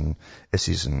ISIS and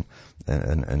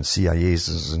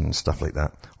CIAs and stuff like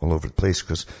that all over the place,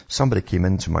 because somebody came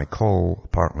into my call,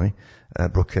 apparently,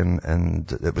 broke in,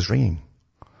 and it was ringing.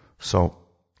 So,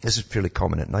 this is fairly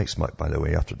common at nights, by the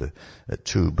way, at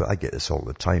 2, but I get this all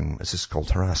the time. This is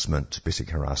called harassment, basic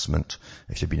harassment,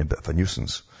 if you've been a bit of a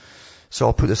nuisance. So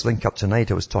I'll put this link up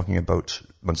tonight. I was talking about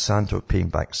Monsanto paying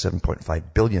back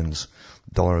 $7.5 billion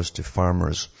to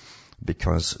farmers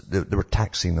because they were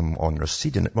taxing them on their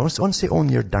seed. And once they own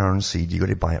your darn seed, you're going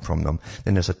to buy it from them,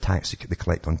 then there's a tax they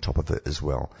collect on top of it as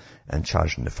well, and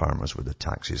charging the farmers with the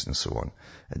taxes and so on.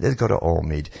 They've got it all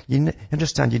made. You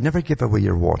understand, you never give away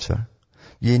your water.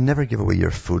 You never give away your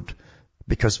food,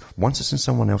 because once it's in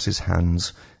someone else's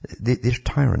hands, they're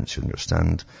tyrants, you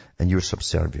understand, and you're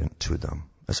subservient to them.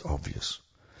 That's obvious.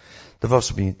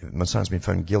 Monsanto's been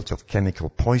found guilty of chemical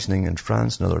poisoning in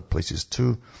France and other places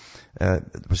too.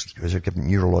 They're giving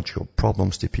neurological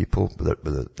problems to people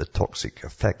with the toxic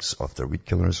effects of their weed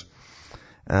killers.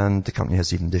 And the company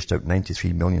has even dished out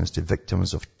 $93 million to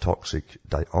victims of toxic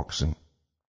dioxin.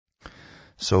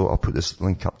 So I'll put this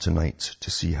link up tonight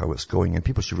to see how it's going, and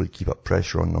people should really keep up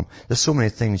pressure on them. There's so many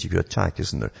things you could attack,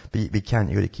 isn't there? But you can't.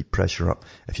 You've got to keep pressure up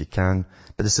if you can.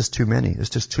 But there's just too many.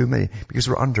 There's just too many, because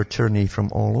we're under tyranny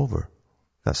from all over.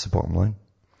 That's the bottom line.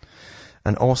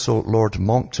 And also Lord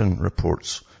Monckton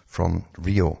reports from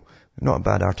Rio. Not a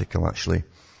bad article, actually.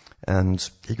 And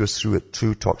he goes through it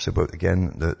too, talks about,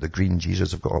 again, the green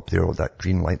Jesus I've got up there, all that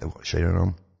green light that was shining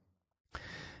on.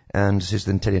 And it says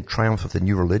the intended triumph of the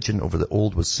new religion over the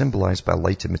old was symbolized by a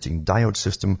light-emitting diode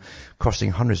system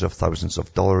costing hundreds of thousands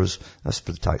of dollars. That's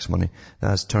for the tax money.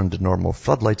 That has turned the normal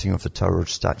floodlighting of the tower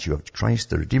statue of Christ,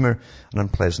 the Redeemer, an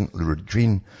unpleasant lurid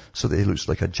green, so that he looks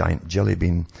like a giant jelly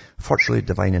bean. Fortunately,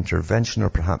 divine intervention, or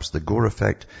perhaps the Gore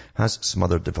effect, has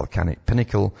smothered the volcanic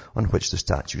pinnacle on which the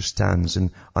statue stands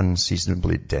in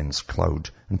unseasonably dense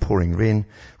cloud and pouring rain,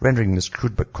 rendering this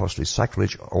crude but costly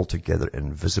sacrilege altogether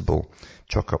invisible.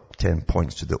 Chalk up 10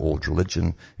 points to the old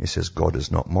religion. He says God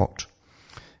is not mocked.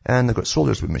 And they've got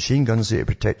soldiers with machine guns there to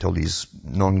protect all these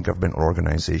non-governmental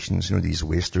organizations, these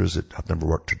wasters that have never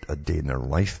worked a day in their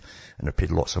life and are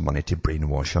paid lots of money to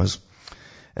brainwash us.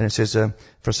 And it says,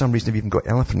 for some reason they've even got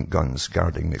elephant guns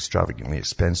guarding the extravagantly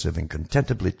expensive and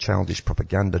contemptibly childish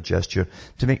propaganda gesture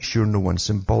to make sure no one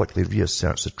symbolically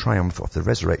reasserts the triumph of the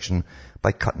resurrection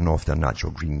by cutting off their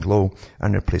natural green glow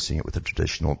and replacing it with a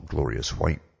traditional glorious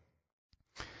white.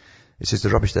 It says the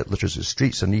rubbish that litters the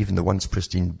streets and even the once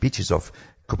pristine beaches of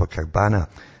Copacabana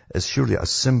is surely a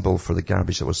symbol for the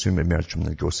garbage that will soon emerge from the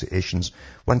negotiations.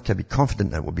 One can be confident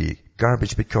that it will be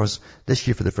garbage because this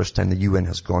year for the first time the UN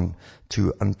has gone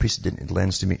to unprecedented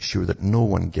lengths to make sure that no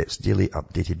one gets daily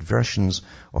updated versions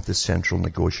of the central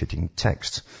negotiating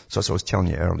text. So as I was telling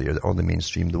you earlier, that on the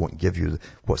mainstream they won't give you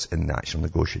what's in the actual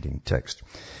negotiating text.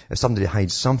 If somebody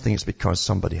hides something, it's because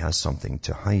somebody has something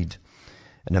to hide.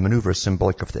 In a maneuver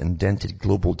symbolic of the indented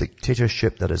global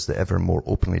dictatorship that is the ever more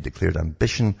openly declared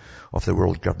ambition of the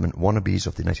world government wannabes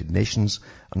of the United Nations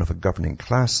and of a governing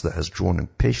class that has grown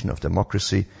impatient of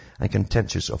democracy and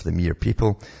contemptuous of the mere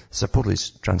people, the supposedly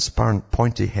transparent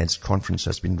Pointy Heads Conference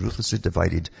has been ruthlessly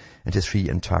divided into 3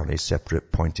 entirely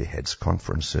separate Pointy Heads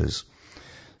conferences.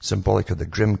 Symbolic of the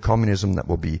grim communism that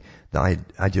will be the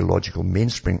ideological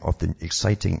mainspring of the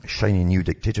exciting, shiny new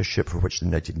dictatorship for which the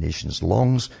United Nations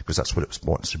longs, because that's what it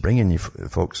wants to bring in, you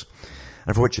folks,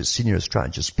 and for which its senior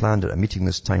strategists planned at a meeting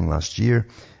this time last year,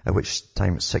 at which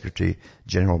time Secretary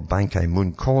General Ban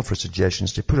Ki-moon called for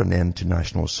suggestions to put an end to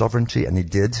national sovereignty, and he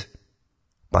did.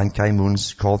 Ban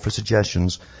Ki-moon's called for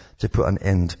suggestions to put an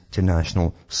end to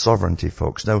national sovereignty,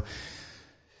 folks. Now,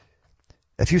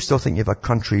 if you still think you have a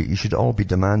country, you should all be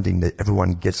demanding that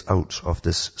everyone gets out of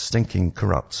this stinking,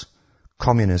 corrupt,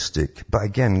 communistic, but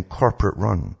again,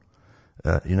 corporate-run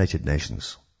United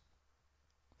Nations.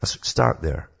 Let's start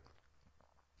there.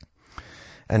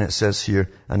 And it says here,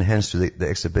 and hence to the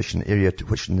exhibition area to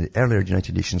which in the earlier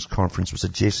United Nations conference was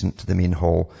adjacent to the main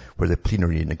hall where the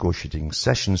plenary negotiating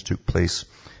sessions took place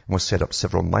and was set up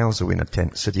several miles away in a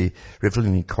tent city,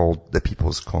 revealingly called the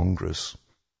People's Congress.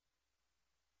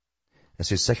 It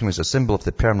says, secondly, is a symbol of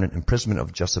the permanent imprisonment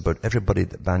of just about everybody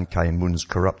that Ban Ki-moon's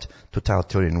corrupt,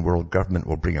 totalitarian world government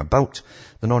will bring about.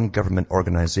 The non-government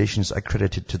organizations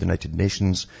accredited to the United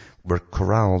Nations were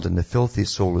corralled in the filthy,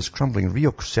 soulless, crumbling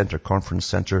Rio Center Conference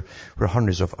Center, where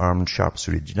hundreds of armed,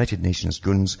 sharp-suited United Nations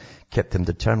goons kept them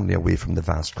determinedly away from the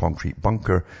vast concrete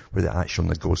bunker where the actual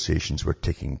negotiations were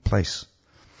taking place.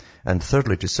 And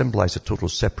thirdly, to symbolize a total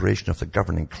separation of the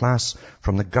governing class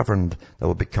from the governed that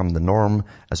will become the norm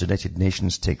as the United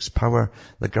Nations takes power,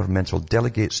 the governmental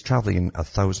delegates traveling in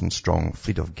 1,000-strong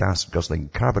fleet of gas-guzzling,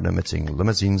 carbon-emitting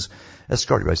limousines,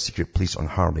 escorted by secret police on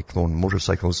Harley-clone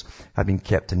motorcycles, have been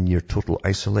kept in near total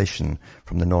isolation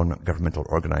from the non-governmental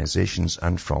organizations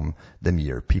and from the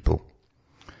mere people.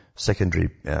 Secondary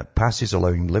passes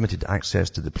allowing limited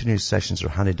access to the plenary sessions are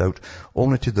handed out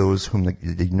only to those whom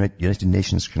the United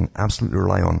Nations can absolutely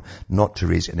rely on not to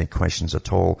raise any questions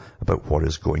at all about what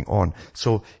is going on.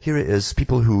 So here it is,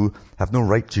 people who have no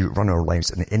right to run our lives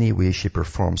in any way, shape or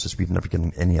form, since we've never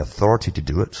given any authority to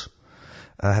do it,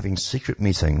 having secret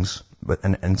meetings but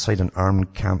inside an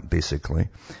armed camp basically,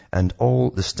 and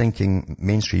all the stinking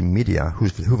mainstream media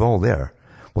who've all there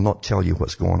will not tell you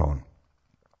what's going on.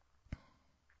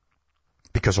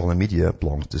 Because all the media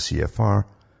belongs to CFR,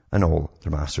 and all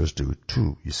their masters do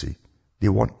too, you see. They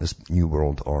want this new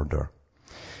world order.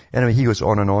 Anyway, he goes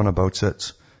on and on about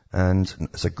it, and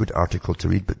it's a good article to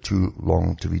read, but too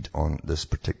long to read on this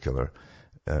particular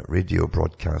radio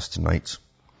broadcast tonight.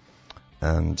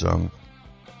 And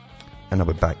I'll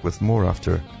be back with more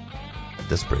after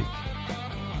this break.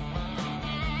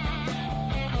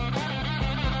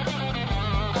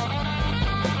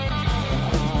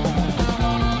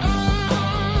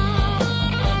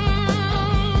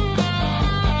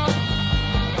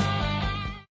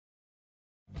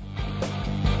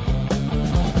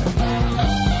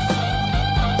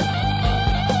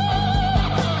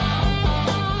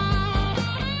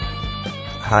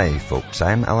 Hi folks,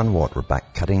 I'm Alan Watt. We're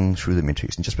back cutting through the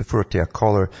matrix. And just before I take a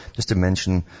caller, just to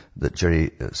mention that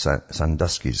Jerry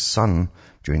Sandusky's son,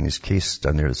 during his case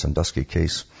down there, the Sandusky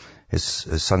case, his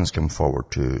son's come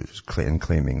forward to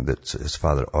claiming that his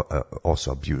father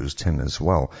also abused him as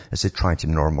well, as they try to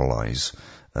normalize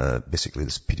basically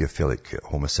this pedophilic,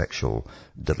 homosexual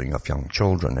diddling of young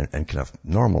children and kind of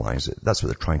normalize it. That's what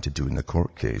they're trying to do in the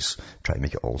court case, try to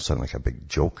make it all sound like a big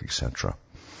joke, etc.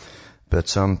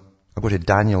 But I'll go to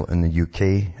Daniel in the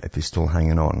UK, if he's still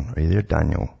hanging on. Are you there,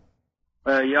 Daniel?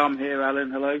 Yeah, I'm here,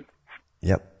 Alan. Hello.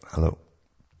 Yep, hello.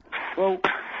 Well,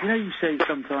 you know, you say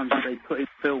sometimes they put in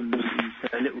films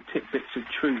these little tidbits of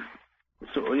truth.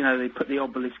 Sort of, you know, they put the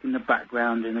obelisk in the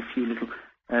background and a few little,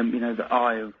 you know, the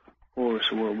eye of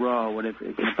Horus or Ra or whatever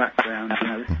it is in the background. You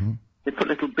know, They put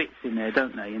little bits in there,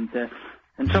 don't they?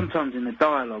 And sometimes in the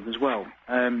dialogue as well.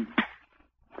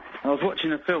 I was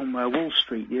watching a film, Wall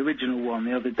Street, the original one,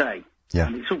 the other day. Yeah.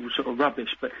 And it's all sort of rubbish,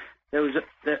 but there was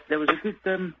a good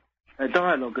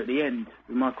dialogue at the end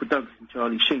with Michael Douglas and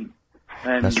Charlie Sheen.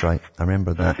 That's right. I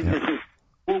remember that.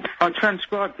 Well, I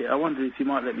transcribed it. I wondered if you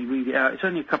might let me read it out. It's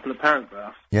only a couple of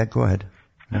paragraphs. Yeah, go ahead.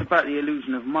 Yeah. It's about the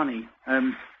illusion of money.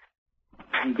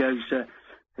 He goes,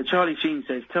 Charlie Sheen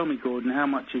says, "Tell me, Gordon, how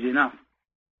much is enough?"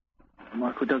 And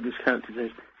Michael Douglas' character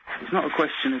says, "It's not a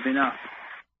question of enough.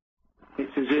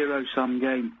 It's a zero-sum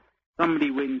game.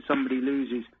 Somebody wins, somebody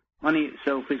loses. Money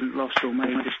itself isn't lost or made,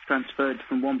 it's transferred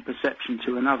from one perception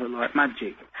to another like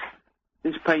magic.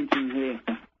 This painting here,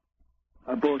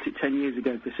 I bought it 10 years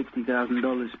ago for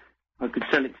 $60,000. I could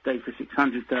sell it today for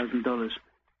 $600,000.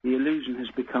 The illusion has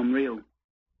become real.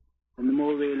 And the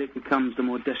more real it becomes, the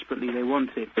more desperately they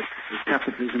want it. It's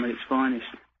capitalism at its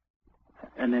finest."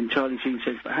 And then Charlie Sheen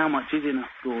says, "But how much is enough,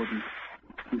 Gordon?"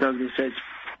 And Douglas says,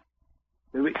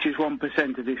 "The richest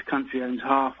 1% of this country owns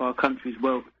half our country's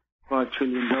wealth, $5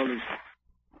 trillion.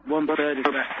 1/3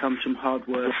 of that comes from hard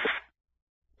work.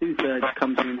 2/3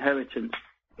 comes from inheritance,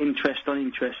 interest on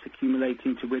interest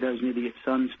accumulating to widows and idiot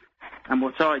sons. And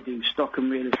what I do, stock and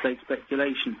real estate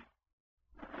speculation.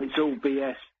 It's all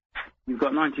BS. You've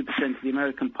got 90% of the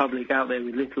American public out there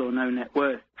with little or no net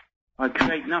worth. I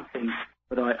create nothing,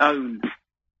 but I own.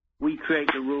 We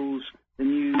create the rules, the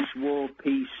news, war,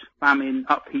 peace, famine,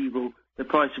 upheaval, the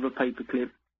price of a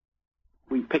paperclip.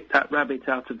 We picked that rabbit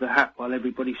out of the hat while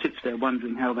everybody sits there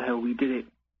wondering how the hell we did it.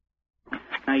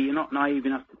 Now, you're not naive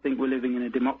enough to think we're living in a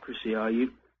democracy, are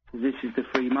you? Because this is the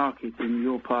free market and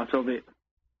you're part of it."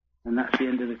 And that's the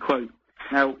end of the quote.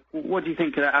 Now, what do you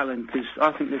think of that, Alan? Because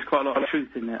I think there's quite a lot of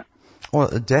truth in that. Well,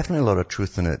 definitely a lot of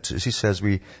truth in it. As he says,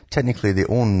 they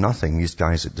own nothing, these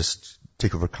guys that just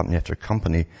take over company after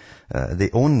company. They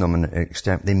own them in an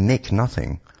extent, they make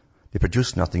nothing. They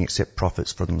produce nothing except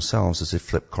profits for themselves as they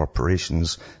flip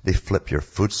corporations. They flip your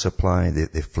food supply.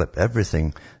 They flip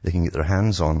everything they can get their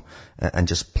hands on and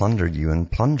just plunder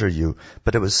you.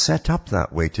 But it was set up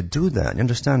that way to do that. You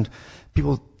understand?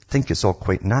 People think it's all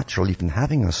quite natural, even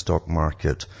having a stock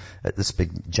market at this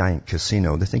big giant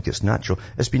casino. They think it's natural.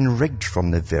 It's been rigged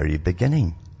from the very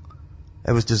beginning.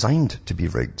 It was designed to be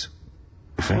rigged.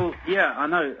 Well, yeah, I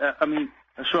know. I mean,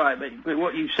 that's right. But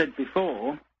what you said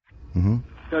before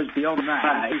goes beyond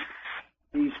that.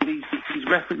 These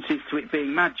references to it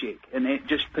being magic and it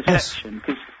just perception,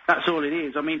 because that's all it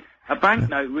is. I mean, a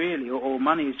banknote really, or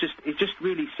money, is just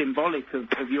really symbolic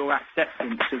of your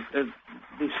acceptance of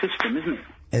this system, isn't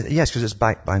it? Yes, because it's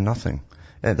backed by nothing.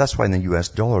 That's why in the US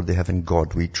dollar they have "In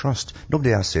God We Trust."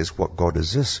 Nobody else says, what God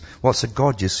is this? Well, it's a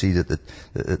God, you see, that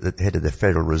the head of the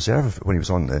Federal Reserve, when he was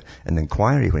on an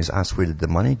inquiry, when he was asked where did the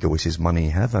money go, he says, money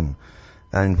heaven.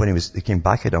 And when they came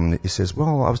back at him, he says,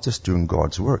 well, I was just doing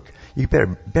God's work. You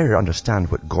better understand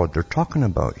what God they're talking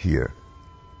about here.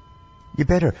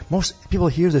 Most people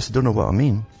hear this, they don't know what I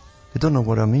mean. They don't know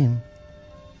what I mean.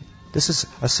 This is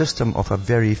a system of a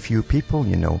very few people,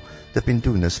 you know. They've been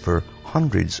doing this for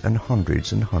hundreds and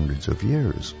hundreds and hundreds of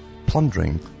years,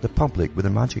 plundering the public with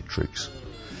their magic tricks.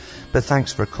 But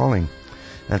thanks for calling.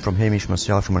 And from Hamish,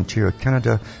 myself from Ontario,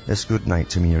 Canada, it's good night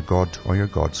to me, your God or your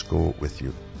gods go with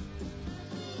you.